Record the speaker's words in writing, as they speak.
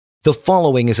The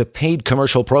following is a paid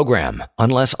commercial program.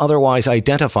 Unless otherwise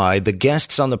identified, the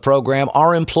guests on the program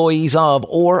are employees of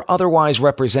or otherwise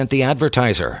represent the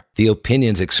advertiser. The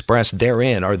opinions expressed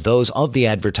therein are those of the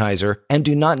advertiser and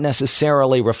do not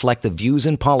necessarily reflect the views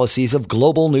and policies of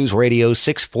Global News Radio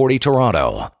 640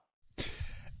 Toronto.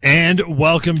 And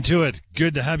welcome to it.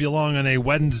 Good to have you along on a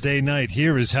Wednesday night.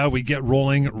 Here is how we get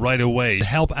rolling right away.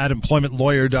 Help at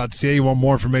employmentlawyer.ca. You want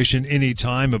more information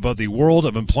anytime about the world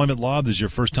of employment law. If this is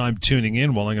your first time tuning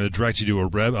in, well, I'm going to direct you to a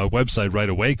website right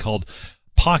away called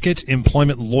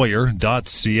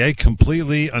pocketemploymentlawyer.ca.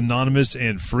 Completely anonymous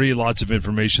and free. Lots of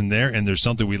information there. And there's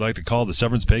something we like to call the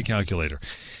severance pay calculator.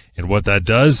 And what that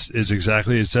does is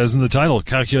exactly as it says in the title. It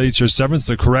calculates your severance,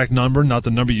 the correct number, not the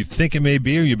number you think it may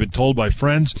be or you've been told by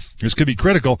friends. This could be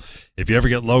critical. If you ever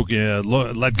get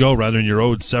let go in your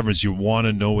owed severance, you want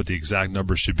to know what the exact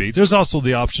number should be. There's also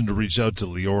the option to reach out to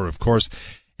Lior, of course,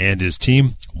 and his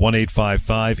team,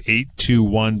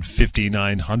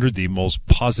 1-855-821-5900, the most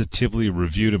positively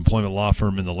reviewed employment law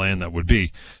firm in the land that would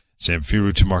be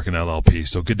Samfiru Tumarkin LLP.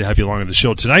 So good to have you along on the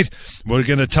show tonight. We're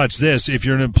going to touch this. If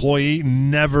you're an employee,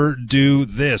 never do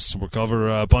this. We'll cover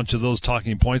a bunch of those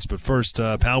talking points. But first,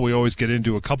 pal, we always get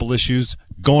into a couple issues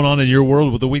going on in your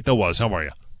world with the week that was. How are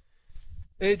you?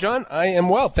 Hey, John. I am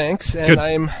well, thanks. And Good.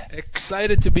 I'm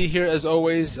excited to be here as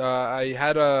always. I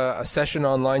had a session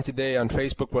online today on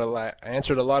Facebook where I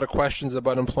answered a lot of questions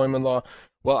about employment law.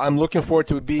 Well, I'm looking forward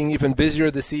to being even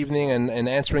busier this evening and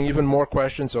answering even more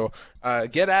questions. So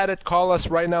get at it. Call us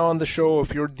right now on the show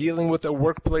if you're dealing with a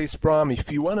workplace problem,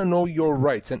 if you want to know your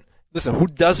rights. And listen, who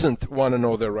doesn't want to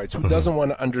know their rights? Who doesn't want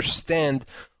to understand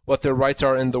what their rights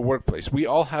are in the workplace? We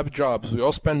all have jobs. We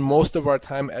all spend most of our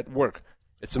time at work.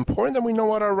 It's important that we know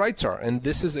what our rights are, and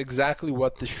this is exactly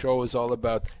what the show is all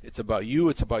about. It's about you.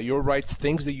 It's about your rights,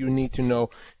 things that you need to know.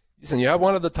 Listen, you have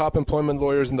one of the top employment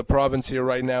lawyers in the province here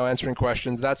right now answering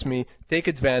questions. That's me. Take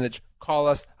advantage. Call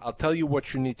us. I'll tell you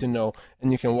what you need to know,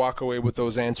 and you can walk away with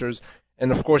those answers.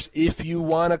 And, of course, if you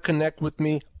want to connect with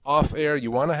me off air,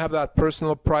 you want to have that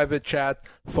personal private chat,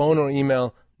 phone or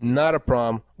email, not a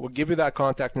problem. We'll give you that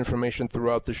contact information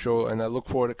throughout the show, and I look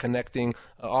forward to connecting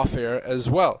off air as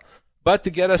well. But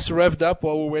to get us revved up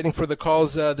while we're waiting for the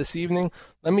calls this evening,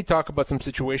 let me talk about some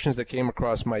situations that came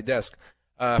across my desk.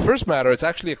 First matter, it's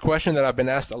actually a question that I've been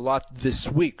asked a lot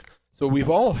this week. So we've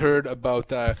all heard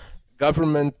about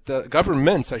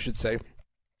governments, I should say,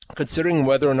 considering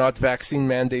whether or not vaccine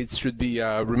mandates should be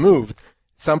removed.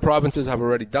 Some provinces have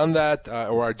already done that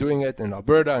or are doing it in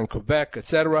Alberta and Quebec,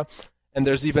 etc. And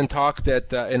there's even talk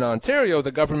that in Ontario,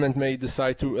 the government may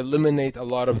decide to eliminate a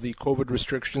lot of the COVID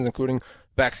restrictions, including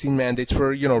vaccine mandates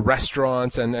for,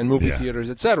 restaurants and movie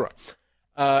theaters, etc.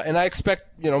 And I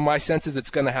expect, my sense is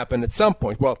it's going to happen at some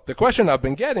point. Well, the question I've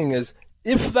been getting is,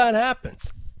 if that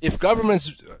happens, if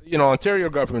governments, Ontario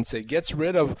government, say, gets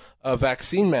rid of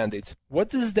vaccine mandates, what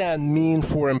does that mean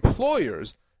for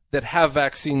employers that have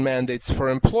vaccine mandates, for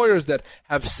employers that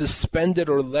have suspended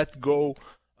or let go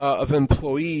of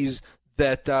employees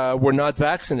that were not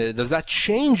vaccinated? Does that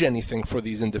change anything for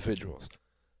these individuals?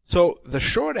 So the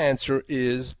short answer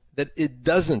is that it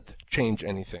doesn't change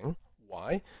anything.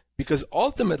 Why? Because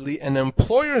ultimately an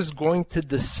employer is going to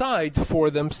decide for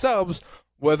themselves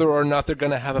whether or not they're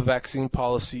going to have a vaccine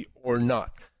policy or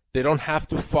not. They don't have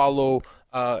to follow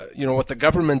what the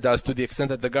government does to the extent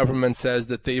that the government says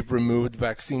that they've removed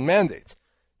vaccine mandates.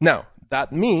 Now,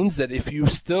 that means that if you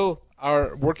still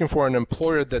are working for an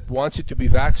employer that wants you to be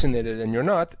vaccinated and you're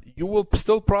not, you will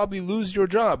still probably lose your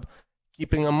job.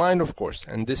 Keeping in mind, of course,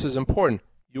 and this is important,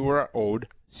 you are owed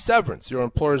severance. Your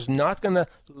employer is not going to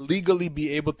legally be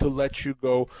able to let you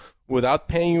go without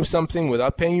paying you something,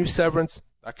 without paying you severance.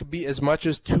 That could be as much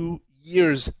as 2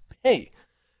 years' pay.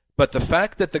 But the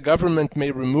fact that the government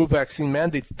may remove vaccine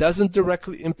mandates doesn't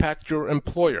directly impact your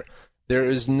employer.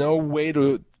 There's no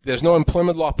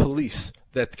employment law police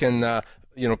that can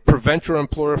prevent your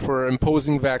employer from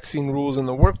imposing vaccine rules in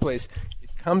the workplace.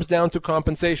 It comes down to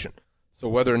compensation. So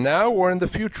whether now or in the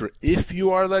future, if you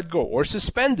are let go or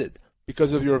suspended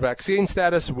because of your vaccine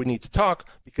status, we need to talk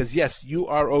because, yes, you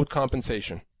are owed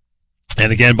compensation.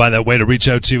 And again, by that way, to reach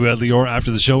out to Lior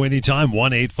after the show anytime,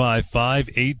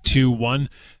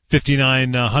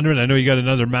 1-855-821-5900. I know you got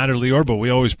another matter, Lior, but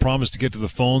we always promise to get to the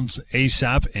phones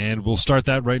ASAP, and we'll start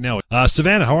that right now.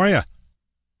 Savannah, how are you?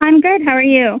 I'm good. How are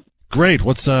you? Great.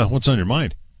 What's on your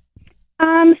mind?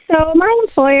 So my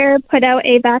employer put out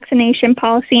a vaccination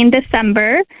policy in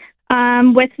December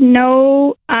with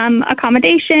no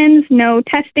accommodations, no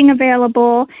testing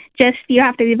available, just you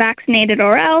have to be vaccinated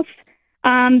or else.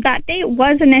 That date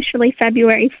was initially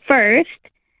February 1st,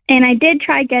 and I did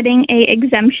try getting a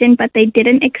exemption, but they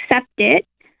didn't accept it.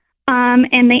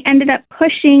 and they ended up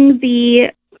pushing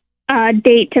the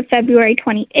date to February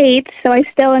 28th, so I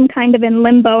still am kind of in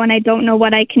limbo, and I don't know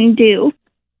what I can do.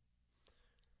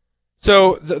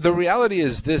 So the reality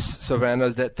is this, Savannah,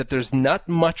 is that there's not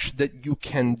much that you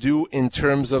can do in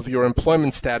terms of your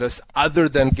employment status other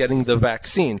than getting the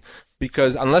vaccine.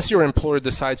 Because unless your employer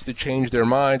decides to change their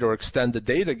mind or extend the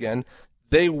date again,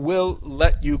 they will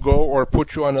let you go or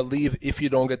put you on a leave if you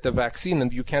don't get the vaccine,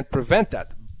 and you can't prevent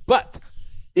that. But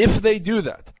if they do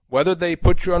that, whether they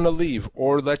put you on a leave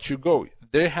or let you go,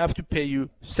 they have to pay you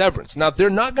severance. Now, they're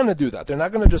not going to do that. They're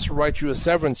not going to just write you a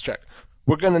severance check.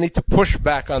 We're going to need to push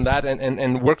back on that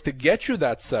and work to get you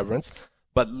that severance,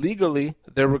 but legally,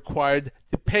 they're required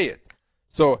to pay it.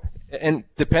 So, and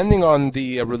depending on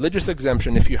the religious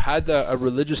exemption, if you had a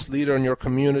religious leader in your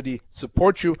community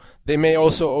support you, they may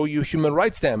also owe you human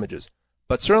rights damages.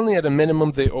 But certainly at a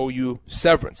minimum, they owe you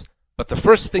severance. But the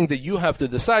first thing that you have to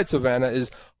decide, Savannah,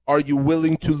 is are you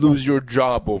willing to lose your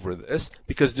job over this?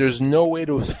 Because there's no way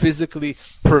to physically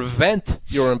prevent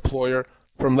your employer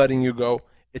from letting you go.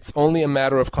 It's only a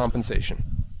matter of compensation.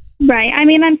 Right. I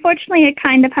mean, unfortunately, it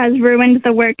kind of has ruined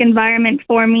the work environment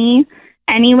for me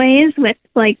anyways, with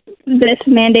like this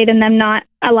mandate and them not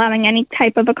allowing any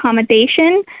type of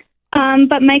accommodation.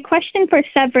 But my question for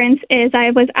severance is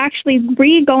I was actually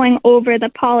re-going over the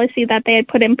policy that they had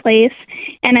put in place,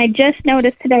 and I just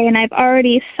noticed today, and I've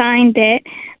already signed it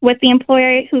with the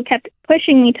employer who kept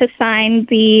pushing me to sign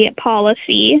the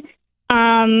policy,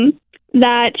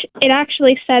 that it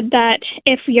actually said that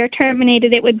if you're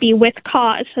terminated, it would be with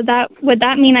cause. So would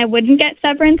that mean I wouldn't get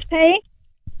severance pay?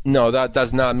 No, that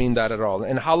does not mean that at all.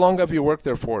 And how long have you worked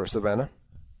there for, Savannah?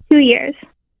 2 years.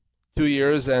 2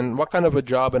 years, and what kind of a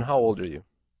job, and how old are you?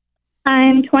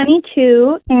 I'm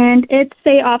 22, and it's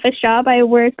a office job. I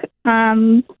work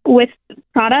with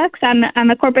products. I'm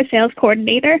a corporate sales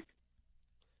coordinator.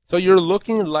 So you're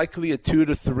looking likely at 2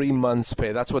 to 3 months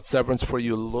pay. That's what severance for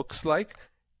you looks like.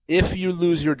 If you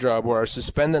lose your job or are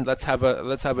suspended, let's have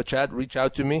a chat. Reach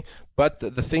out to me. But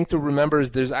the thing to remember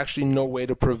is there's actually no way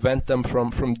to prevent them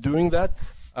from doing that.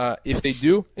 If they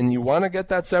do, and you want to get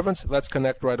that severance, let's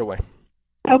connect right away.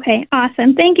 Okay,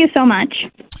 awesome. Thank you so much.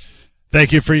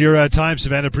 Thank you for your time,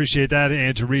 Savannah. Appreciate that.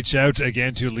 And to reach out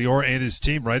again to Lior and his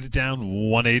team, write it down,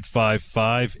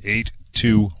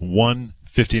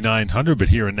 1-855-821-5900. But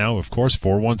here and now, of course,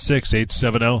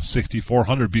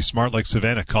 416-870-6400. Be smart like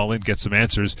Savannah. Call in, get some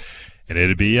answers. And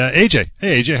it'd be AJ.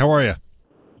 Hey, AJ, how are you?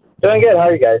 Doing good. How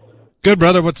are you guys? Good,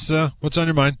 brother. What's on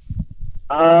your mind?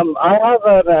 I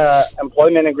have an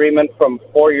employment agreement from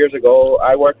 4 years ago.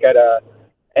 I work at a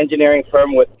engineering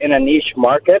firm in a niche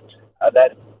market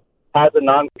that has a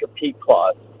non-compete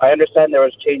clause. I understand there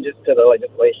was changes to the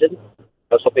legislation.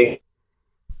 I was hoping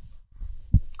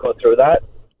to go through that.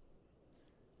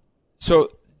 So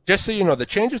just so you know, the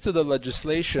changes to the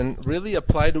legislation really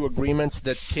apply to agreements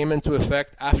that came into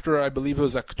effect after, I believe it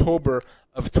was October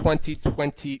of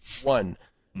 2021.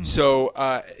 So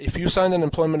if you signed an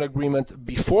employment agreement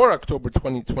before October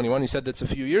 2021, you said that's a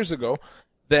few years ago,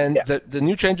 then the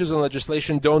new changes in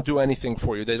legislation don't do anything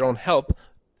for you. They don't help.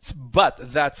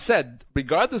 But that said,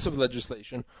 regardless of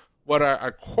legislation, what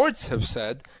our courts have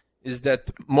said is that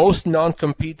most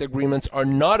non-compete agreements are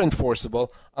not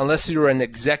enforceable unless you're an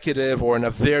executive or in a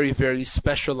very, very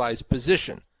specialized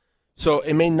position. So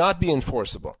it may not be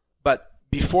enforceable. But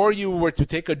before you were to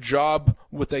take a job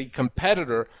with a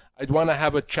competitor, I'd want to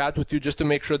have a chat with you just to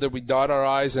make sure that we dot our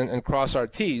I's and cross our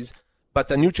T's. But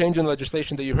the new change in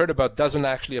legislation that you heard about doesn't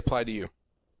actually apply to you.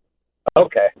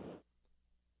 Okay.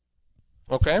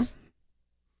 Okay?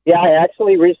 Yeah, I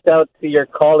actually reached out to your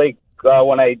colleague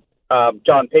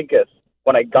John Pincus,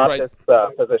 when I got this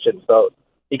position. So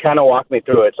he kind of walked me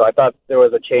through it. So I thought there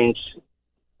was a change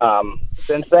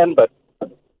since then, but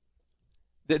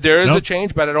there is a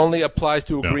change, but it only applies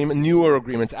to newer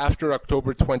agreements after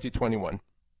October 2021.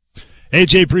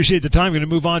 AJ, appreciate the time. Going to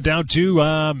move on down to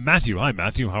Matthew. Hi,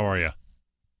 Matthew. How are you?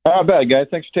 Not bad, guys.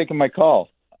 Thanks for taking my call.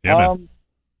 Yeah, man.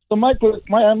 So my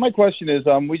question is,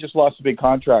 we just lost a big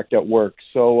contract at work,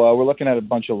 so we're looking at a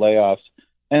bunch of layoffs.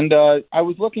 And I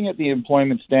was looking at the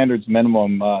employment standards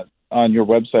minimum on your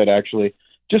website, actually.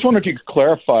 Just wondered if you could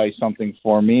clarify something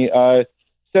for me. It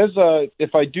says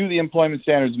if I do the employment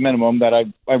standards minimum, that I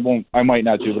might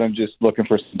not do, but I'm just looking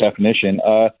for some definition.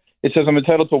 It says I'm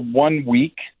entitled to 1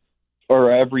 week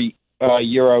or every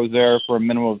year I was there for a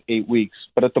minimum of 8 weeks.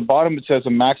 But at the bottom it says a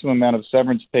maximum amount of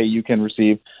severance pay you can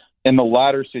receive in the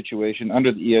latter situation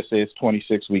under the ESA is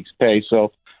 26 weeks pay.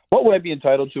 So what would I be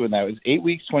entitled to in that? Is 8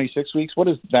 weeks, 26 weeks? What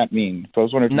does that mean? So I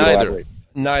was wondering if you could elaborate.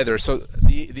 Neither. So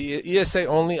the ESA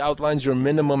only outlines your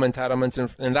minimum entitlements,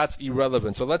 and that's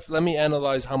irrelevant. So let me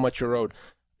analyze how much you're owed.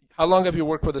 How long have you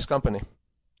worked for this company?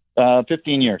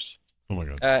 15 years. Oh my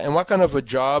God. And what kind of a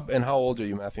job, and how old are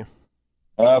you, Matthew?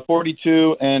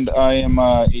 42, and I'm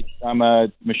a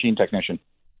machine technician.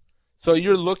 So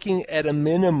you're looking at a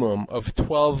minimum of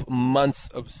 12 months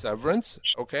of severance,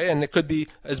 okay? And it could be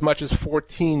as much as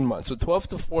 14 months. So 12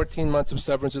 to 14 months of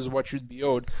severance is what you'd be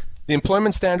owed. The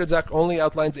Employment Standards Act only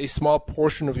outlines a small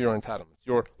portion of your entitlements.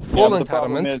 Your full The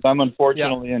problem entitlements. is I'm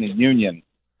unfortunately in a union.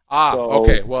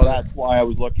 Okay. Well, that's why I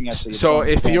was looking at the. So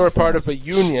if you're a part of a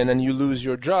union and you lose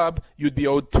your job, you'd be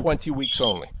owed 20 weeks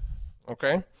only,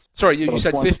 okay? Sorry, you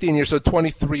said 15 years, so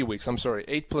 23 weeks. I'm sorry,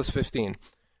 8 plus 15.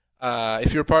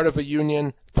 If you're part of a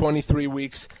union, 23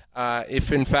 weeks.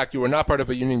 If, in fact, you were not part of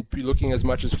a union, you'd be looking as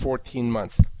much as 14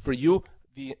 months. For you,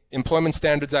 the Employment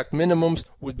Standards Act minimums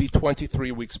would be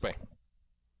 23 weeks pay.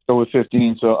 So with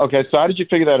 15. So, okay, so how did you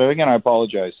figure that out again? I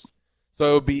apologize.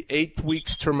 So it would be 8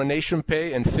 weeks termination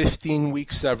pay and 15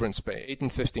 weeks severance pay, 8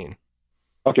 and 15.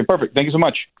 Okay, perfect. Thank you so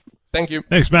much. Thank you.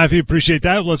 Thanks, Matthew. Appreciate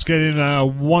that. Let's get in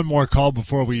one more call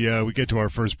before we get to our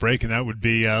first break, and that would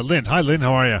be Lynn. Hi, Lynn.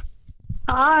 How are you?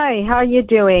 Hi, how are you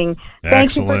doing?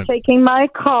 Thank you for taking my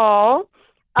call.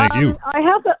 Thank you.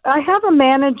 I have a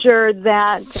manager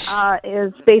that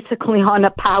is basically on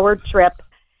a power trip,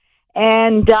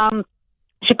 and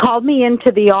she called me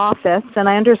into the office, and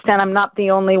I understand I'm not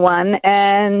the only one,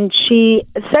 and she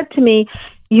said to me,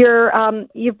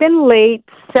 you've been late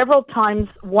several times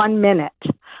 1 minute,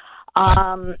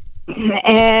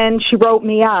 and she wrote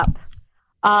me up.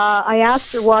 I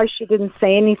asked her why she didn't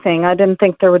say anything. I didn't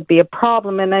think there would be a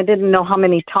problem, and I didn't know how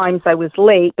many times I was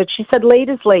late. But she said, late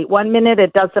is late. 1 minute,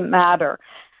 it doesn't matter.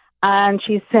 And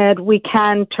she said, we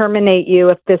can terminate you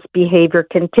if this behavior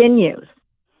continues.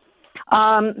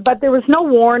 But there was no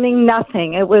warning,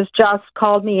 nothing. It was just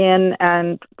called me in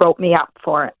and wrote me up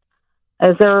for it.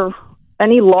 Is there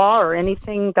any law or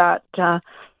anything that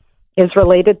is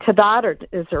related to that, or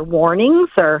is there warnings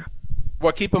or...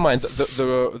 Well, keep in mind,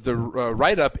 the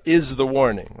write-up is the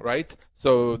warning, right?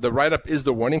 So the write-up is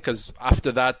the warning because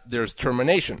after that, there's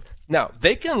termination. Now,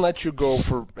 they can let you go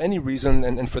for any reason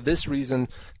and for this reason,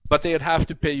 but they'd have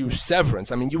to pay you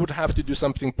severance. I mean, you would have to do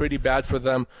something pretty bad for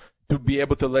them to be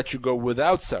able to let you go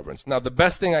without severance. Now, the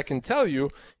best thing I can tell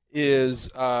you is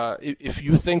if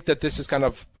you think that this is kind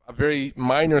of a very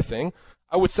minor thing,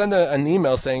 I would send an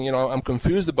email saying, I'm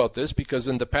confused about this because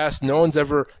in the past no one's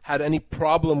ever had any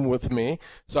problem with me.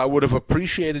 So I would have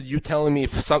appreciated you telling me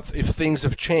if things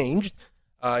have changed.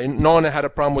 No one had a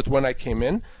problem with when I came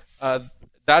in.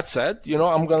 That said,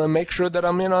 I'm going to make sure that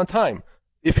I'm in on time.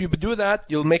 If you do that,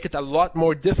 you'll make it a lot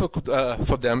more difficult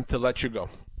for them to let you go.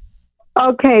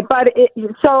 Okay, but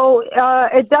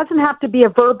it doesn't have to be a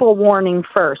verbal warning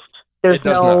first. It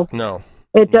does not. No.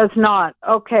 It does not.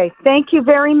 Okay. Thank you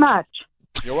very much.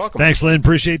 You're welcome. Thanks, Lynn.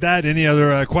 Appreciate that. Any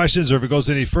other questions, or if it goes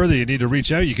any further, you need to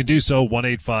reach out. You can do so,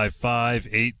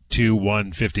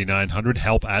 1-855-821-5900,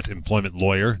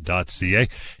 help@employmentlawyer.ca.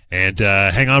 And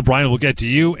hang on, Brian, we'll get to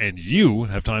you, and you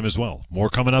have time as well.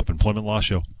 More coming up, Employment Law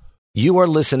Show. You are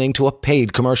listening to a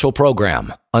paid commercial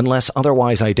program. Unless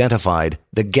otherwise identified,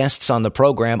 the guests on the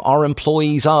program are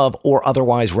employees of or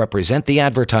otherwise represent the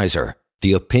advertiser.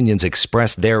 The opinions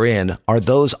expressed therein are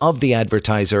those of the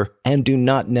advertiser and do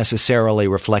not necessarily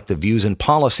reflect the views and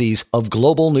policies of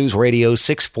Global News Radio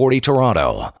 640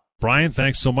 Toronto. Brian,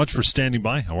 thanks so much for standing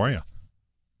by. How are you?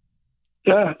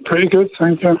 Yeah, pretty good,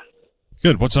 thank you.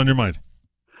 Good. What's on your mind?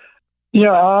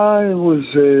 Yeah, I was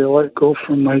let go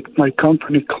from my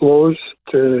company closed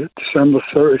December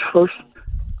 31st.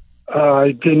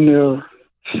 I've been there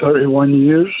 31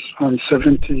 years. I'm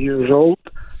 70 years old.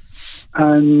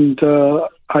 And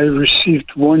I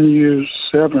received 1 year's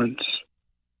severance.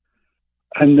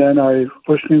 And then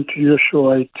listening to your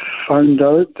show, I found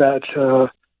out that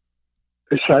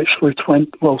it's actually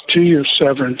 2 years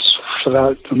severance for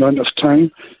that amount of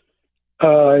time.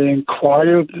 I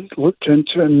inquired, looked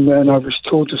into it, and then I was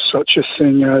told there's such a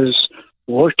thing as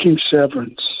working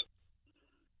severance.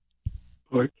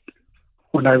 Like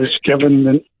when I was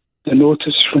given the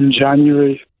notice from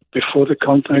January before the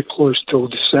company closed till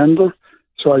December,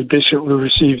 so I basically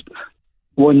received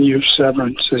 1 year's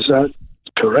severance. Is that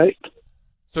correct?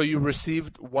 So you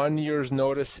received 1 year's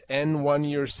notice and 1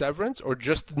 year's severance, or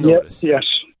just notice? Yes.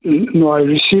 No, I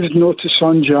received notice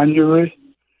on January.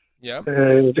 Yeah.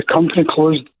 The company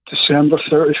closed December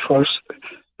 31st,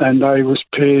 and I was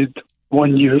paid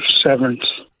 1 year's severance.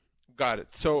 Got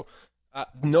it. So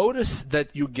notice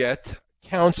that you get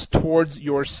counts towards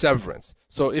your severance.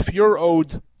 So if you're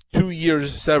owed 2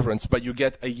 years severance, but you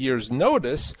get a year's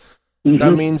notice,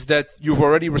 That means that you've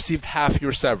already received half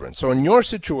your severance. So in your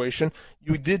situation,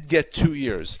 you did get 2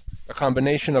 years, a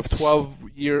combination of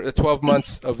 12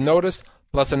 months of notice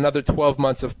plus another 12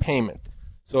 months of payment.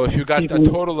 So if you got a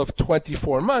total of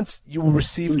 24 months, you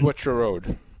received what you're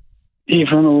owed.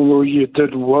 Even although you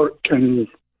did work and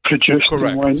produced.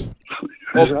 Correct.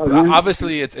 Well,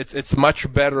 obviously, it's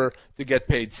much better to get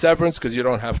paid severance because you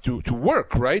don't have to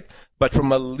work, right? But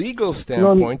from a legal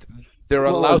standpoint, they're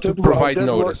allowed to provide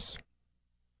notice.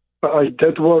 But I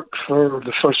did work for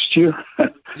the first year.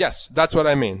 Yes, that's what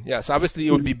I mean. Yes, obviously,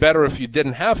 it would be better if you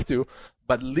didn't have to,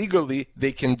 but legally,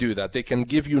 they can do that. They can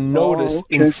give you notice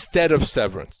instead of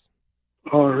severance.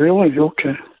 Oh, really?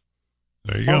 Okay.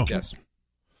 There you go. Yes.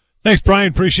 Thanks,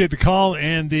 Brian. Appreciate the call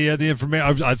and the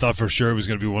information. I thought for sure it was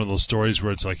going to be one of those stories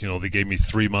where it's like, they gave me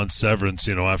 3 months severance,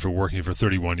 after working for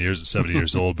 31 years at 70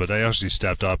 years old. But I actually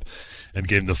stepped up and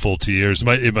gave them the full 2 years.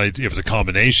 It was a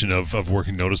combination of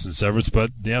working notice and severance, but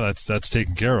yeah, that's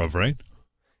taken care of, right?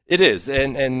 It is,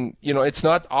 and it's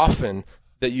not often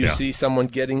that you see someone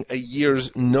getting a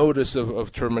year's notice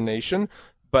of termination.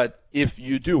 But if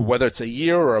you do, whether it's a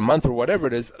year or a month or whatever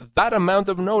it is, that amount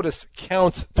of notice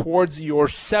counts towards your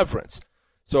severance.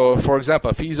 So, for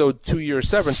example, if he's owed 2 years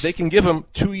severance, they can give him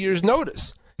 2 years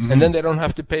notice, and then they don't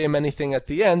have to pay him anything at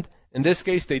the end. In this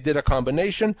case, they did a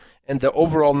combination, and the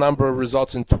overall number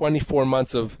results in 24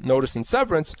 months of notice and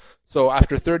severance. So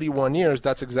after 31 years,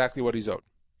 that's exactly what he's owed.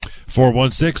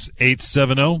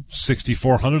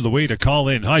 416-870-6400, the way to call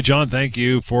in. Hi, John. Thank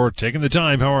you for taking the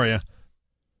time. How are you?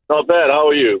 Not bad. How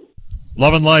are you?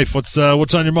 Loving life. What's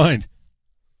on your mind?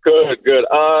 Good.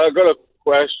 I got a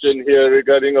question here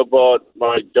regarding about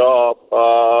my job.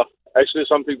 Actually,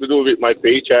 something to do with my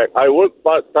paycheck. I work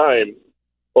part-time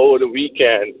over the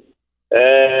weekend,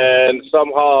 and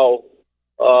somehow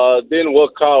didn't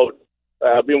work out.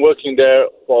 I've been working there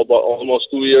for about almost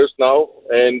 2 years now,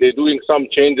 and they're doing some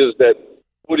changes that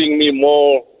putting me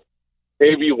more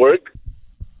heavy work,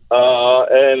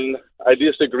 and I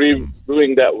disagree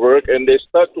doing that work, and they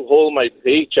start to hold my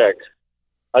paycheck.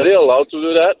 Are they allowed to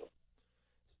do that?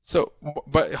 So,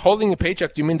 but holding a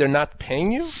paycheck, do you mean they're not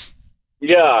paying you?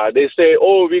 Yeah, they say,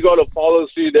 we got a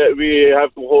policy that we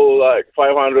have to hold like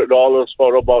 $500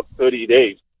 for about 30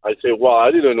 days. I say, well,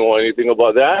 I didn't know anything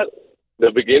about that in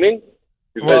the beginning.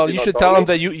 Well, you should tell them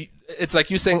that it's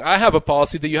like you saying, I have a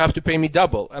policy that you have to pay me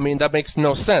double. I mean, that makes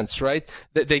no sense, right?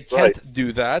 They can't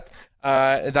do that.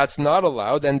 That's not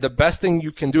allowed. And the best thing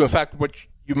you can do, in fact,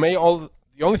 the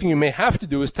only thing you may have to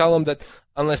do is tell them that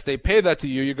unless they pay that to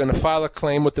you, you're going to file a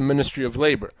claim with the Ministry of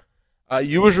Labor.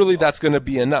 Usually that's going to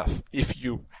be enough. If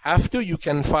you have to, you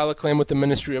can file a claim with the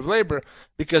Ministry of Labor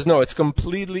because, no, it's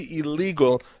completely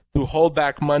illegal to hold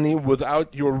back money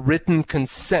without your written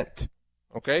consent.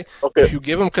 Okay? If you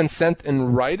give them consent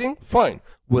in writing, fine.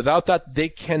 Without that, they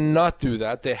cannot do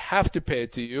that. They have to pay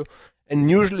it to you. And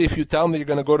usually if you tell them that you're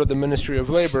going to go to the Ministry of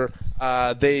Labor,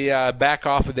 they back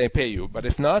off and they pay you. But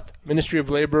if not, Ministry of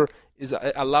Labor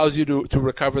allows you to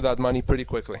recover that money pretty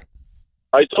quickly.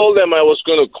 I told them I was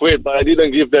going to quit, but I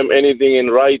didn't give them anything in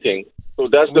writing. So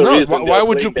that's the reason. Why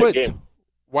would you quit?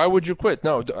 Why would you quit?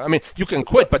 No, I mean, you can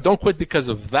quit, but don't quit because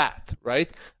of that, right?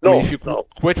 No, I mean, if you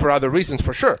quit for other reasons,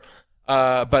 for sure.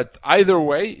 But either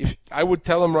way, I would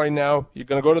tell them right now, you're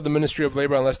going to go to the Ministry of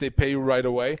Labor unless they pay you right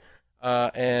away,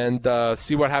 and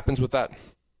see what happens with that.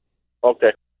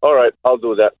 Okay. All right. I'll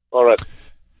do that. All right.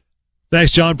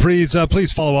 Thanks, John. Please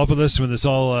follow up with us when this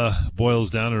all boils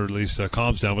down, or at least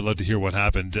calms down. We'd love to hear what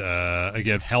happened.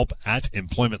 Again,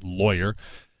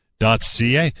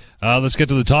 help@employmentlawyer.ca. Let's get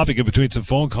to the topic in between some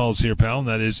phone calls here, pal, and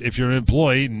that is, if you're an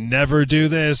employee, never do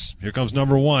this. Here comes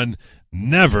number one.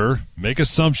 Never make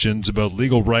assumptions about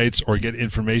legal rights or get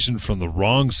information from the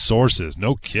wrong sources.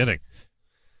 No kidding.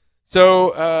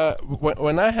 So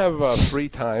when I have free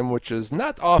time, which is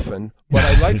not often, what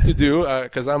I like to do,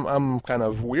 because I'm kind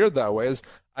of weird that way, is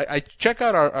I check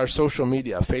out our social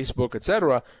media, Facebook,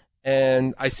 etc.,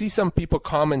 and I see some people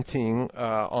commenting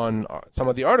on some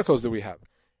of the articles that we have,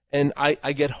 and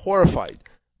I get horrified.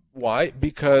 Why?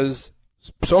 Because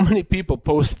so many people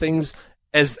post things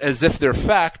as if they're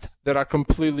fact that are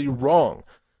completely wrong.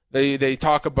 They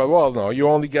talk about, well, no, you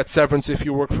only get severance if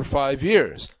you work for 5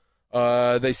 years.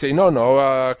 They say, no,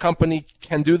 a company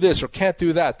can do this or can't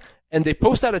do that. And they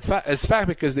post that as fact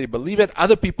because they believe it.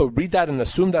 Other people read that and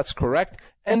assume that's correct.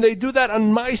 And they do that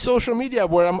on my social media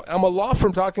where I'm a law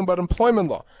firm talking about employment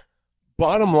law.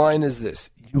 Bottom line is this.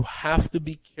 You have to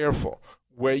be careful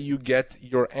where you get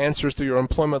your answers to your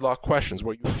employment law questions,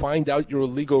 where you find out your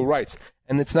legal rights.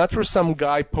 And it's not for some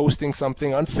guy posting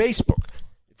something on Facebook.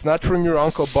 It's not from your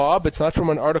Uncle Bob. It's not from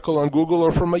an article on Google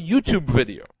or from a YouTube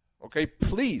video. Okay,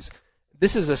 please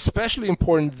This is especially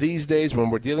important these days when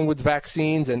we're dealing with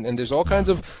vaccines and there's all kinds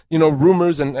of,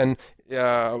 rumors and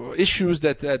issues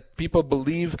that people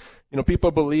believe.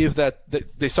 People believe that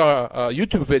they saw a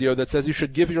YouTube video that says you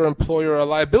should give your employer a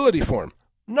liability form.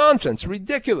 Nonsense,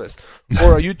 ridiculous.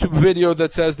 Or a YouTube video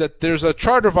that says that there's a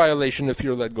charter violation if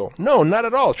you're let go. No, not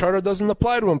at all. Charter doesn't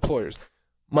apply to employers.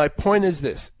 My point is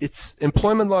this.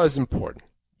 Employment law is important.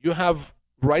 You have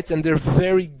rights, and they're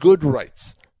very good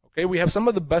rights. Okay, we have some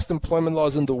of the best employment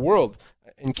laws in the world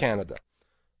in Canada.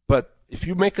 But if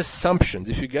you make assumptions,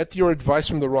 if you get your advice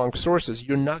from the wrong sources,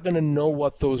 you're not going to know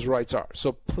what those rights are.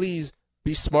 So please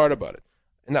be smart about it.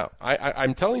 Now,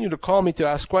 I'm telling you to call me to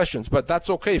ask questions, but that's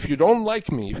okay. If you don't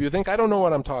like me, if you think I don't know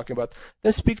what I'm talking about,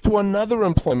 then speak to another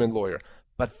employment lawyer.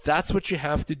 But that's what you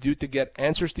have to do to get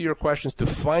answers to your questions, to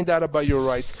find out about your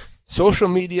rights. Social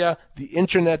media, the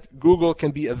internet, Google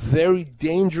can be a very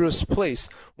dangerous place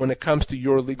when it comes to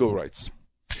your legal rights.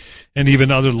 And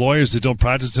even other lawyers that don't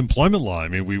practice employment law. I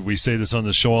mean, we say this on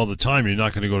the show all the time. You're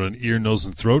not going to go to an ear, nose,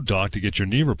 and throat doc to get your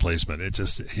knee replacement. It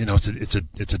just, it's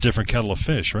a different kettle of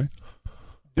fish, right?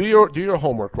 Do your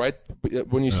homework, right?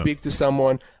 When you speak to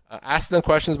someone, ask them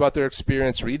questions about their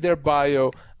experience, read their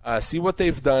bio, see what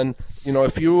they've done.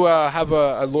 If you have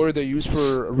a lawyer that you use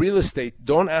for real estate,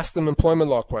 don't ask them employment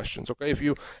law questions, okay? If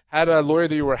you had a lawyer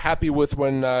that you were happy with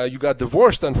when you got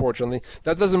divorced, unfortunately,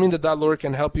 that doesn't mean that lawyer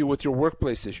can help you with your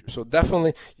workplace issue. So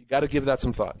definitely, you got to give that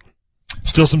some thought.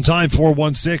 Still some time,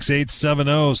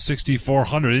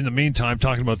 416-870-6400. In the meantime,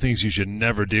 talking about things you should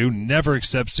never do. Never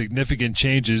accept significant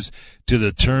changes to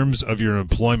the terms of your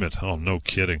employment. Oh, no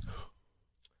kidding.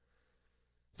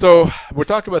 So we're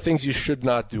talking about things you should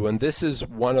not do, and this is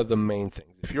one of the main things.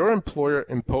 If your employer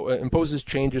imposes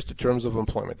changes to terms of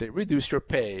employment, they reduce your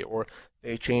pay, or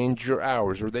they change your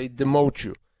hours, or they demote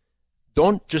you,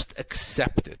 don't just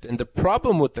accept it. And the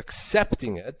problem with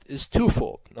accepting it is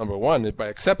twofold. Number one, by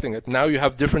accepting it, now you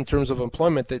have different terms of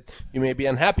employment that you may be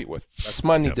unhappy with. Less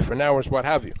money, different hours, what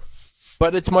have you.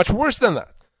 But it's much worse than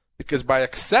that. Because by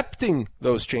accepting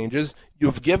those changes,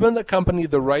 you've given the company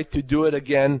the right to do it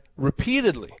again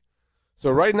repeatedly.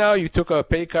 So right now you took a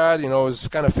pay cut, it was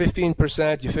kind of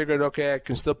 15%. You figured, okay, I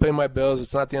can still pay my bills.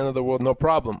 It's not the end of the world, no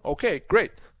problem. Okay,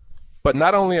 great. But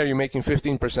not only are you making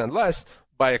 15% less,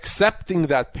 by accepting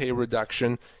that pay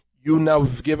reduction, you now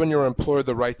have given your employer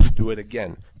the right to do it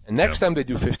again. And next time they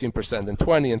do 15% and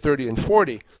 20 and 30 and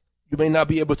 40, you may not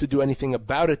be able to do anything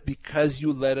about it because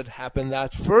you let it happen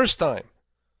that first time.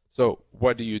 So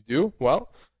what do? Well,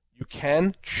 you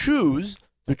can choose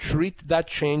to treat that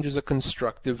change as a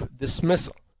constructive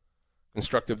dismissal.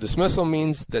 Constructive dismissal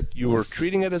means that you are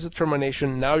treating it as a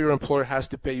termination. Now your employer has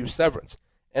to pay you severance.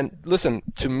 And listen,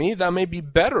 to me, that may be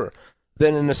better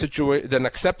than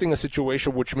accepting a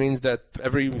situation which means that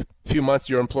every few months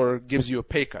your employer gives you a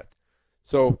pay cut.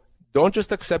 So don't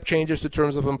just accept changes to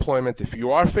terms of employment. If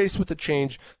you are faced with a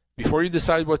change, before you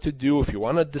decide what to do, if you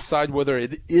want to decide whether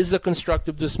it is a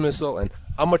constructive dismissal and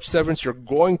how much severance you're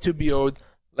going to be owed,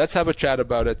 let's have a chat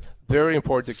about it. Very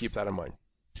important to keep that in mind.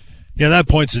 Yeah, that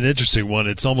point's an interesting one.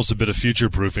 It's almost a bit of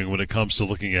future-proofing when it comes to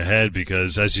looking ahead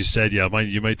because, as you said, you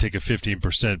might take a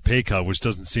 15% pay cut, which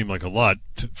doesn't seem like a lot.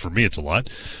 For me, it's a lot.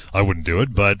 I wouldn't do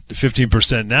it, but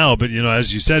 15% now. But,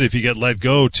 as you said, if you get let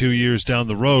go 2 years down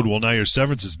the road, well, now your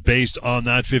severance is based on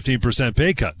that 15%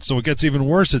 pay cut. So it gets even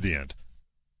worse at the end.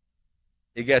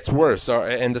 It gets worse.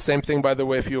 And the same thing, by the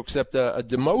way, if you accept a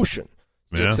demotion.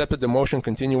 You accept a demotion,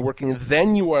 continue working,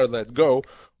 then you are let go.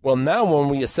 Well, now when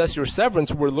we assess your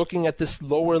severance, we're looking at this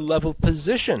lower level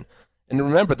position. And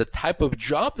remember, the type of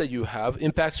job that you have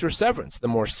impacts your severance. The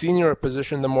more senior a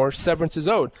position, the more severance is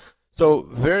owed. So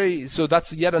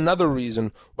that's yet another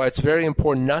reason why it's very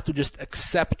important not to just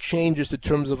accept changes to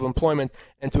terms of employment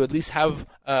and to at least have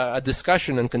a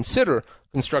discussion and consider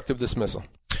constructive dismissal.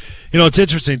 It's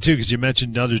interesting, too, because you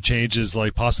mentioned other changes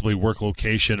like possibly work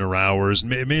location or hours.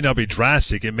 It may not be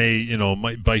drastic. It may,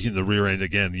 might bite you in the rear end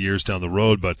again years down the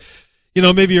road. But,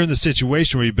 maybe you're in the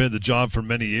situation where you've been at the job for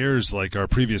many years, like our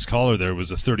previous caller there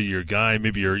was a 30-year guy.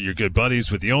 Maybe you're good buddies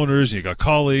with the owners. You got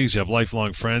colleagues. You have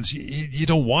lifelong friends. You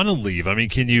don't want to leave. I mean,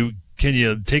 can you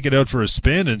take it out for a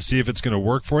spin and see if it's going to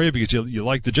work for you because you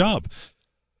like the job?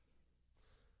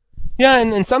 Yeah,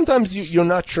 and sometimes you're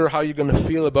not sure how you're going to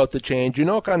feel about the change.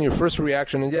 Kind of your first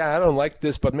reaction is, I don't like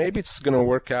this, but maybe it's going to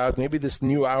work out. Maybe this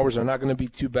new hours are not going to be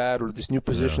too bad, or this new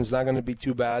position is not going to be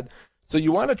too bad. So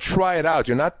you want to try it out.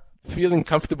 You're not feeling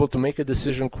comfortable to make a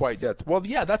decision quite yet. Well,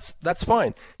 yeah, that's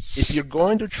fine. If you're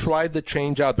going to try the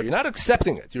change out, but you're not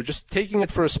accepting it, you're just taking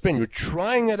it for a spin, you're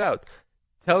trying it out,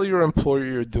 tell your employer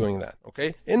you're doing that,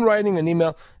 okay? In writing, an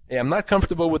email, hey, I'm not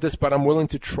comfortable with this, but I'm willing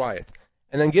to try it.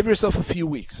 and then give yourself a few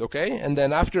weeks, okay? And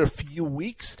then after a few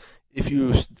weeks, if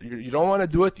you don't want to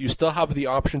do it, you still have the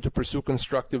option to pursue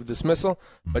constructive dismissal,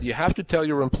 but you have to tell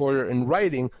your employer in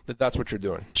writing that that's what you're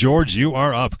doing. George, you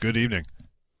are up. Good evening.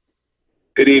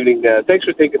 Good evening. Thanks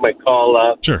for taking my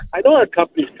call. Sure. I know our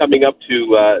company's coming up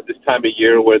to this time of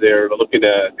year where they're looking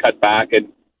to cut back, and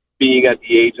being at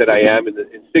the age that I am, in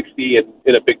 60, and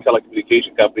in a big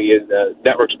telecommunication company as a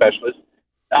network specialist,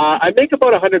 I make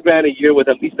about $100,000 a year with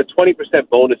at least a 20%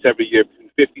 bonus every year, between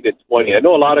 15 and 20. I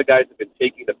know a lot of guys have been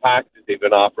taking the packages they've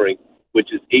been offering,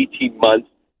 which is 18 months,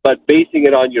 but basing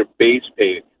it on your base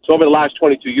pay. So over the last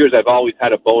 22 years, I've always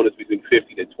had a bonus between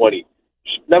 15 and 20.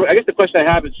 Now, I guess the question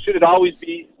I have is, should it always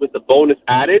be with the bonus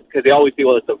added? Because they always say,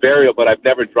 well, it's a variable, but I've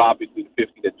never dropped between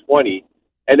 15 and 20.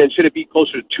 And then should it be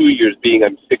closer to 2 years, being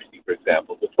I'm 60, for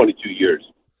example, with 22 years?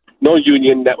 No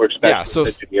union, network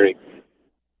specialist, engineering.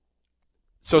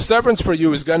 So severance for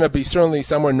you is going to be certainly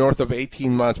somewhere north of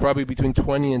 18 months, probably between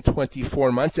 20 and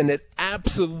 24 months, and it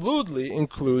absolutely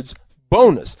includes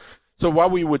bonus. So what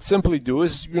we would simply do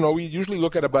is, we usually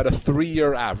look at about a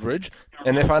 3-year average,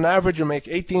 and if on average you make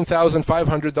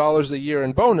 $18,500 a year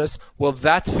in bonus, well,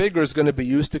 that figure is going to be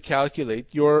used to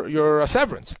calculate your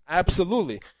severance.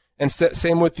 Absolutely. And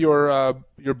same with your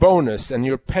bonus and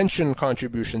your pension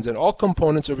contributions and all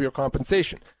components of your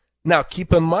compensation. Now,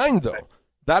 keep in mind, though,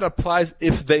 that applies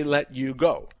if they let you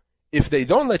go. If they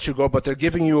don't let you go, but they're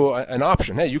giving you an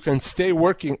option, hey, you can stay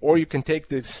working or you can take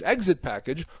this exit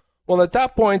package, well, at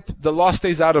that point, the law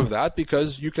stays out of that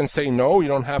because you can say no, you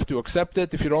don't have to accept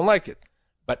it if you don't like it.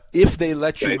 But if they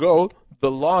let you go,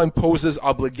 the law imposes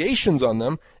obligations on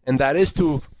them, and that is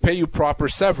to pay you proper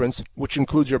severance, which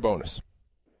includes your bonus.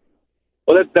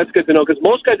 Well, that's good to know, because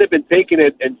most guys have been taking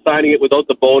it and signing it without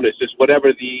the bonus, just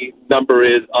whatever the number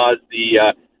is as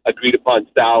the agreed upon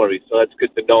salary. So that's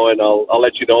good to know, and I'll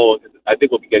let you know. I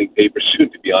think we'll be getting paper soon,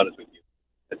 to be honest with you.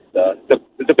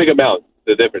 It's a big amount,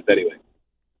 the difference anyway.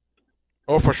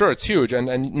 Oh, for sure. It's huge.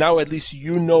 And now at least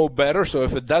you know better. So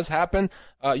if it does happen,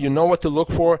 you know what to look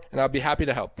for, and I'll be happy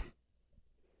to help.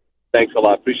 Thanks a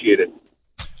lot. Appreciate it.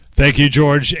 Thank you,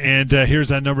 George. And here's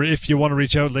that number if you want to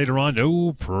reach out later on.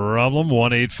 No problem.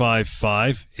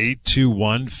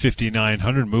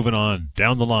 1-855-821-5900. Moving on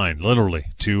down the line, literally,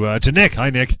 to Nick. Hi,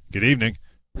 Nick. Good evening.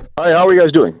 Hi, how are you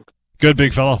guys doing? Good,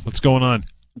 big fella. What's going on?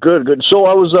 Good. So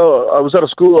I was out of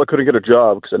school. I couldn't get a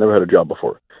job because I never had a job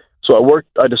before. So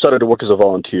I decided to work as a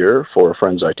volunteer for a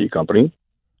friend's IT company.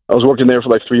 I was working there for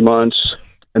like 3 months,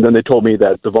 and then they told me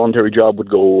that the voluntary job would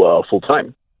go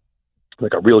full-time,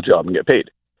 like a real job, and get paid.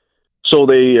 So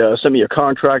they sent me a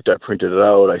contract. I printed it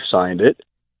out. I signed it.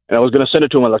 And I was going to send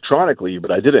it to them electronically, but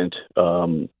I didn't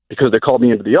because they called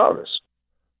me into the office.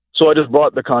 So I just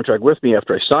brought the contract with me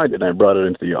after I signed it, and I brought it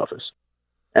into the office.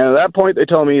 And at that point, they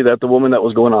tell me that the woman that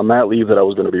was going on mat leave that I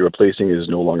was going to be replacing is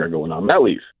no longer going on mat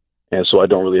leave. And so I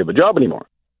don't really have a job anymore.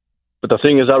 But the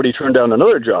thing is, I already turned down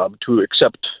another job to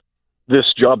accept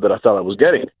this job that I thought I was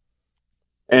getting.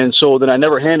 And so then I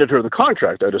never handed her the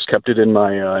contract. I just kept it in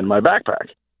my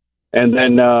backpack. And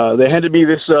then they handed me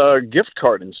this gift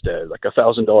card instead, like a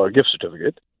 $1,000 gift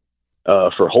certificate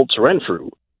for Holtz Renfrew.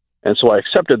 And so I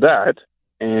accepted that.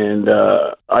 And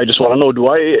I just want to know, do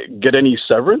I get any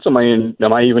severance? Am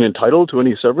I even entitled to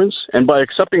any severance? And by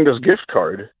accepting this gift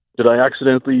card, did I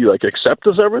accidentally accept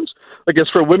the severance? It's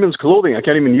for women's clothing. I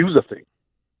can't even use the thing.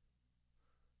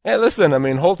 Hey, listen,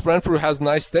 Holt Renfrew has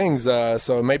nice things,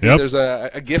 so maybe there's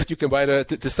a gift you can buy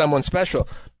to someone special.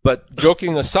 But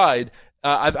joking aside,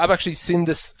 I've actually seen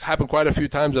this happen quite a few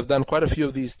times. I've done quite a few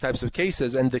of these types of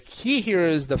cases, and the key here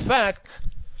is the fact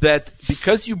that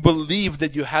because you believe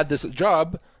that you had this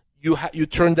job, you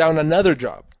turned down another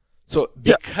job. So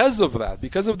because of that,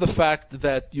 because of the fact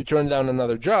that you turned down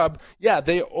another job,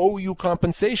 they owe you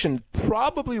compensation,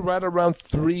 probably right around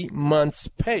 3 months'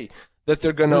 pay that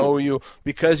they're going to owe you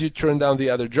because you turned down the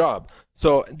other job.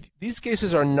 So these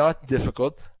cases are not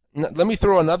difficult. Let me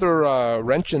throw another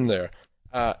wrench in there.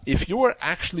 If you were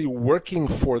actually working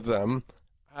for them,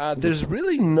 there's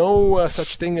really no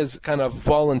such thing as kind of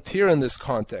volunteer in this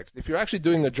context. If you're actually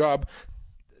doing a job,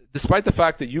 despite the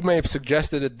fact that you may have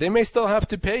suggested it, they may still have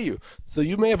to pay you. So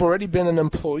you may have already been an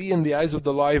employee in the eyes of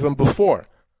the law even before.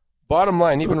 Bottom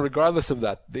line, even regardless of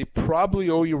that, they probably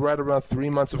owe you right around 3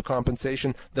 months of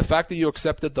compensation. The fact that you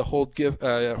accepted the Holt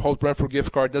Renfrew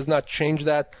gift card does not change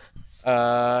that.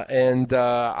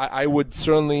 I would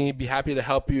certainly be happy to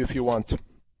help you if you want to.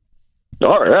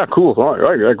 All right, yeah, cool. All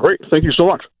right, yeah, great. Thank you so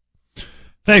much.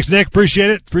 Thanks, Nick. Appreciate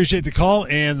it. Appreciate the call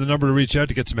and the number to reach out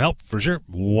to get some help for sure.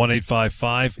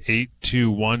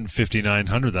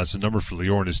 1-855-821-5900. That's the number for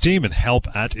Lior and his team, and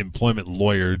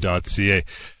help@employmentlawyer.ca.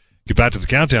 Get back to the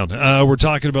countdown. We're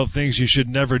talking about things you should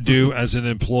never do as an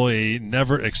employee.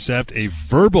 Never accept a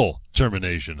verbal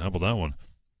termination. How about that one?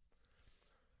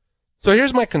 So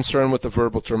here's my concern with the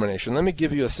verbal termination. Let me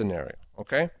give you a scenario,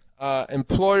 okay?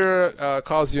 Employer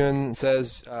calls you and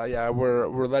says, yeah, we're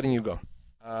letting you go.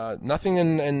 Nothing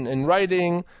in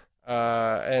writing,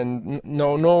 and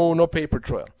no paper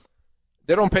trail.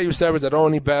 They don't pay you severance.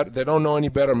 They don't know any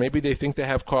better. Maybe they think they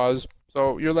have cause,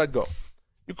 so you're let go.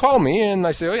 You call me and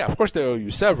I say, oh yeah, of course they owe you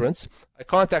severance. I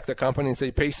contact the company and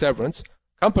say, pay severance.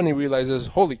 Company realizes,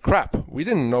 holy crap, we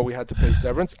didn't know we had to pay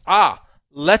severance.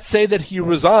 Let's say that he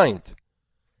resigned.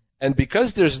 And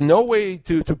because there's no way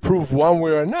to prove one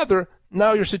way or another,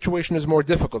 now your situation is more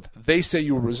difficult. They say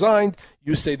you resigned,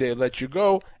 you say they let you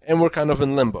go, and we're kind of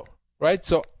in limbo, right?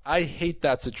 So I hate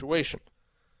that situation.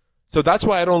 So that's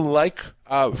why I don't like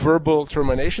verbal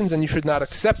terminations, and you should not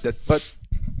accept it. But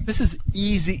this is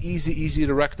easy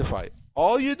to rectify.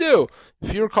 All you do,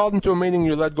 if you're called into a meeting,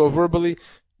 you're let go verbally,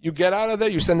 you get out of there,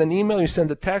 you send an email, you send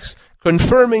a text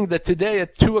confirming that today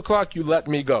at 2 o'clock you let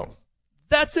me go.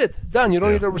 That's it. Done. You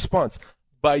don't need a response.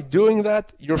 By doing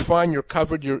that, you're fine, you're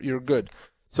covered, you're good.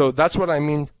 So that's what I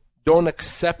mean. Don't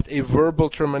accept a verbal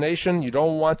termination. You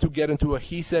don't want to get into a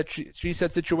he said, she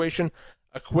said situation.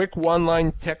 A quick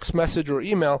one-line text message or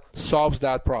email solves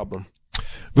that problem.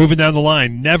 Moving down the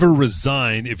line, never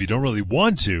resign if you don't really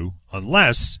want to,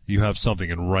 unless you have something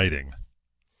in writing.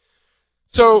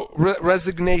 So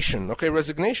resignation, okay?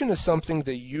 Resignation is something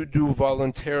that you do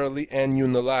voluntarily and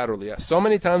unilaterally. So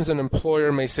many times an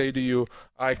employer may say to you,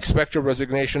 I expect your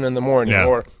resignation in the morning,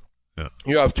 or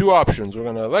you have two options. We're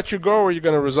going to let you go or you're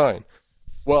going to resign.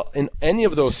 Well, in any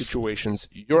of those situations,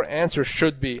 your answer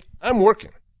should be, I'm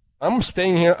working. I'm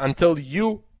staying here until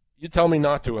you tell me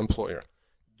not to, employer.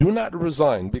 Do not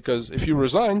resign, because if you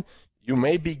resign, you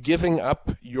may be giving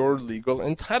up your legal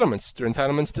entitlements, your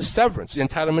entitlements to severance, your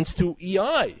entitlements to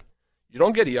EI. You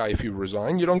don't get EI if you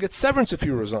resign. You don't get severance if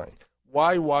you resign.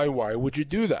 Why would you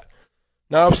do that?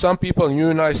 Now, some people, and you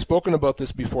and I have spoken about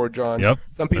this before, John,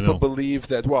 some people believe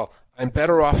that, well, I'm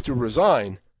better off to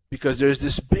resign because there's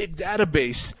this big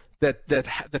database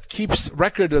that keeps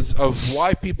records of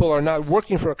why people are not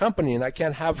working for a company, and I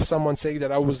can't have someone say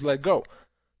that I was let go.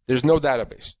 There's no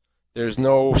database. There's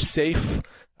no safe.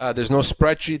 There's no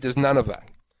spreadsheet. There's none of that.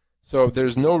 So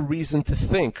there's no reason to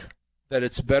think that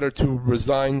it's better to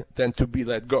resign than to be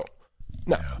let go.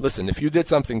 Now, listen, if you did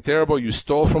something terrible, you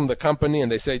stole from the company,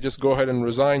 and they say just go ahead and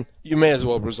resign, you may as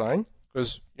well resign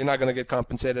because you're not going to get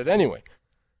compensated anyway.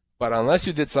 But unless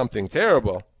you did something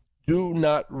terrible, do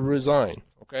not resign,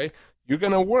 okay? You're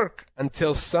going to work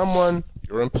until someone,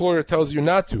 your employer, tells you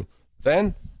not to.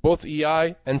 Then both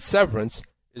EI and severance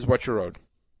is what you're owed.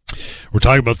 We're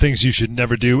talking about things you should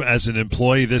never do as an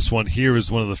employee. This one here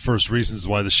is one of the first reasons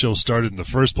why the show started in the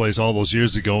first place all those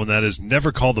years ago, and that is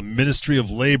never call the Ministry of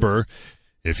Labor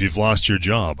if you've lost your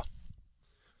job.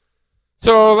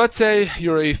 So let's say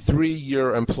you're a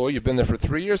 3-year employee. You've been there for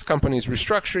 3 years. Company's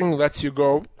restructuring, lets you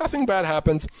go. Nothing bad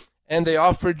happens, and they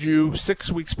offered you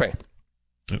 6 weeks' pay.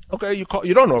 Okay,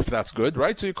 you don't know if that's good,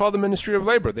 right? So you call the Ministry of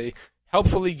Labor. They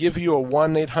helpfully give you a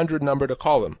 1-800 number to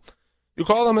call them. You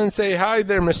call them and say, hi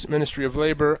there, Ministry of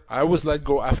Labor. I was let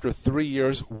go after 3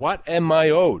 years. What am I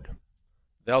owed?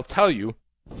 They'll tell you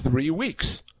 3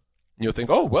 weeks. And you'll think,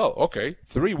 oh, well, okay,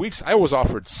 3 weeks. I was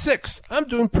offered 6. I'm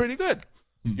doing pretty good.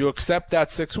 You accept that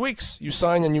 6 weeks. You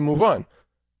sign and you move on.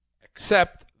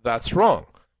 Except that's wrong.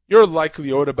 You're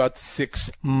likely owed about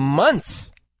 6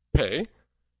 months pay,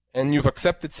 and you've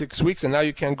accepted 6 weeks, and now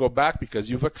you can't go back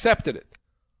because you've accepted it.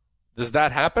 Does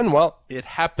that happen? Well, it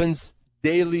happens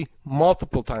daily,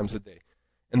 multiple times a day.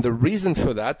 And the reason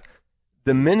for that,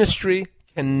 the Ministry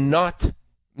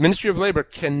of Labor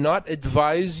cannot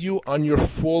advise you on your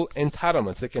full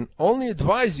entitlements. They can only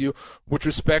advise you with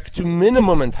respect to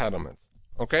minimum entitlements.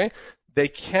 Okay? They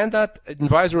cannot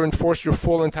advise or enforce your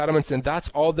full entitlements, and that's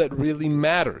all that really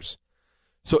matters.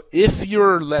 So if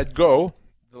you're let go,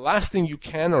 the last thing you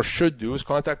can or should do is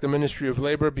contact the Ministry of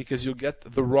Labor, because you'll get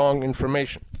the wrong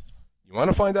information. You want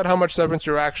to find out how much severance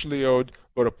you're actually owed,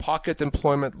 go to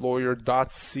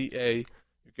pocketemploymentlawyer.ca. You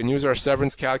can use our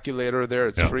severance calculator there.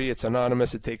 It's free. It's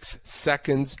anonymous. It takes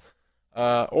seconds.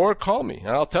 Or call me, and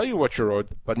I'll tell you what you're owed,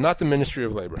 but not the Ministry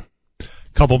of Labor.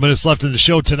 Couple minutes left in the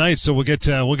show tonight, so we'll get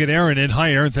Aaron in.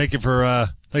 Hi, Aaron. Thank you for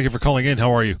calling in.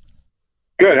 How are you?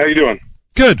 Good. How you doing?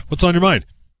 Good. What's on your mind?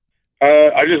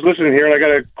 I just listened here, and I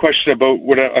got a question about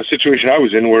what a situation I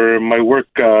was in where my work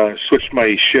switched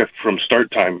my shift from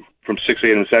start time from 6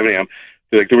 a.m. to 7 a.m.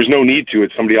 Like, there was no need to.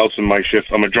 It's somebody else in my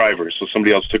shift. I'm a driver, so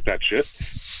somebody else took that shift,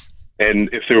 and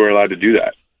if they were allowed to do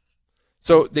that.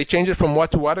 So they changed it from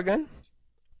what to what again?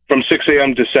 From 6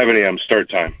 a.m. to 7 a.m. start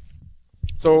time.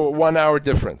 So 1 hour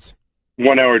difference.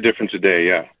 1 hour difference a day,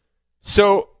 yeah.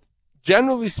 So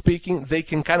generally speaking, they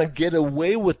can kind of get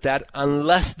away with that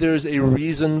unless there's a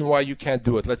reason why you can't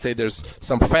do it. Let's say there's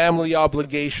some family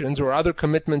obligations or other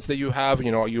commitments that you have.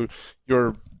 You know,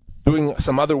 you're doing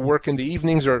some other work in the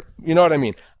evenings, or you know what I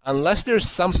mean. Unless there's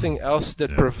something else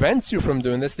that prevents you from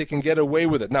doing this, they can get away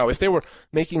with it. Now, if they were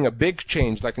making a big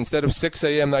change, like instead of 6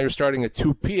 a.m., now you're starting at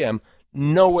 2 p.m.,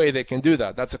 no way they can do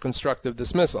that. That's a constructive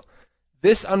dismissal.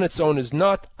 This on its own is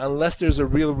not, unless there's a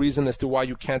real reason as to why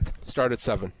you can't start at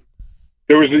 7.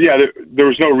 There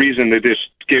was no reason. They just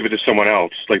gave it to someone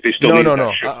else. Like they still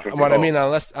no. What I mean,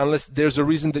 unless there's a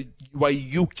reason why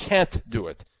you can't do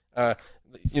it.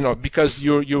 Because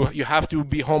you have to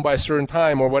be home by a certain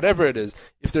time or whatever it is.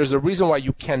 If there's a reason why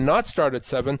you cannot start at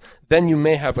 7, then you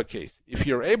may have a case. If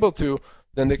you're able to,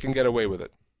 then they can get away with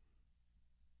it.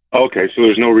 Okay, so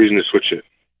there's no reason to switch it.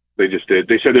 They just did.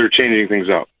 They said they were changing things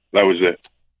up. That was it.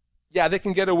 Yeah, they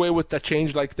can get away with a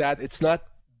change like that. It's not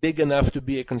big enough to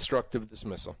be a constructive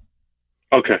dismissal.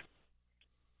 Okay.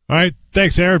 All right.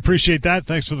 Thanks, Aaron. Appreciate that.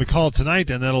 Thanks for the call tonight,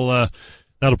 and that'll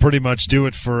pretty much do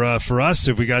it for us.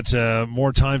 If we got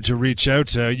more time to reach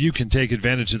out, you can take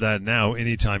advantage of that now,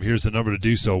 anytime. Here's the number to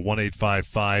do so: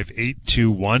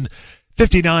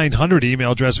 1-855-821-5900.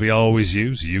 Email address we always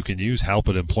use. You can use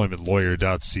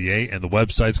help@employmentlawyer.ca, and the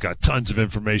website's got tons of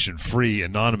information, free,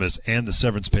 anonymous, and the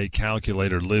severance pay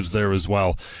calculator lives there as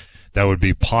well. That would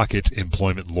be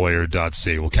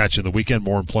pocketemploymentlawyer.ca. We'll catch you in the weekend.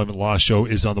 More Employment Law Show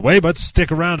is on the way, but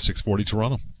stick around. 640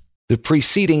 Toronto. The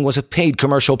preceding was a paid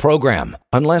commercial program.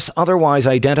 Unless otherwise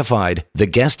identified, the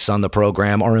guests on the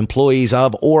program are employees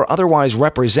of or otherwise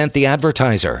represent the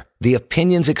advertiser. The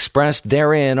opinions expressed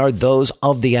therein are those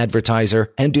of the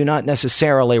advertiser and do not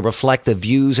necessarily reflect the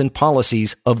views and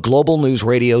policies of Global News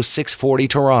Radio 640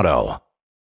 Toronto.